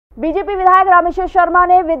BJP विधायक रामेश्वर शर्मा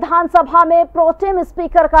ने विधानसभा में प्रोटेम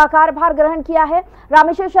स्पीकर का कार्यभार ग्रहण किया है।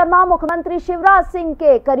 रामेश्वर शर्मा मुख्यमंत्री शिवराज सिंह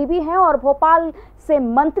के करीबी हैं और भोपाल से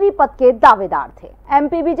मंत्री पद के दावेदार थे।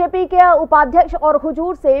 एमपी बीजेपी के उपाध्यक्ष और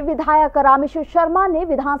हुजूर से विधायक रामेश्वर शर्मा ने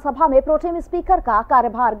विधानसभा में प्रोटेम स्पीकर का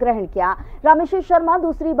कार्यभार ग्रहण किया। रामेश्वर शर्मा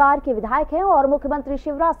दूसरी बार के विधायक हैं और मुख्यमंत्री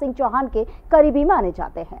शिवराज सिंह चौहान के करीबी माने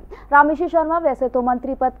जाते हैं। रामेश्वर शर्मा वैसे तो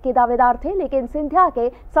मंत्री पद के दावेदार थे, लेकिन सिंधिया के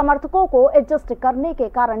समर्थकों को एडजस्ट करने के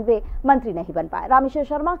कारण वे मंत्री नहीं बन पाए। रामेश्वर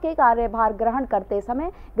शर्मा के कार्यभार ग्रहण करते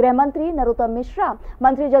समय गृह मंत्री नरोत्तम मिश्रा,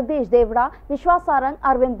 मंत्री जगदीश देवड़ा, विश्वास सारंग,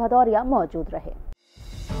 अरविंद भदौरिया मौजूद रहे।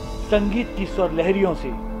 संगीत की स्वर लहरियों से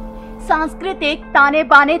सांस्कृतिक ताने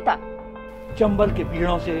बाने तक, चंबल के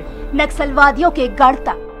पीड़ों से नक्सलवादियों के गढ़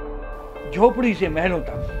तक, झोपड़ी से महलों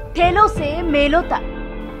तक, ठेलों से मेलों तक,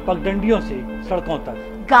 पगडंडियों से सड़कों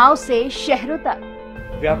तक, गांव से शहरों तक,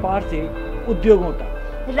 व्यापार से उद्योगों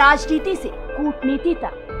तक, राजनीति से कूटनीति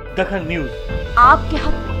तक, दखल न्यूज आपके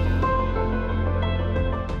हाथ में।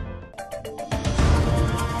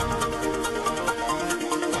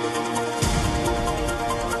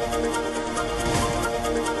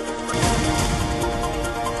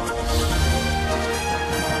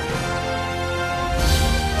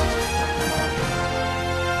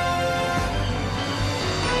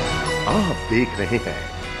 आप देख रहे हैं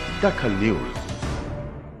दखल न्यूज।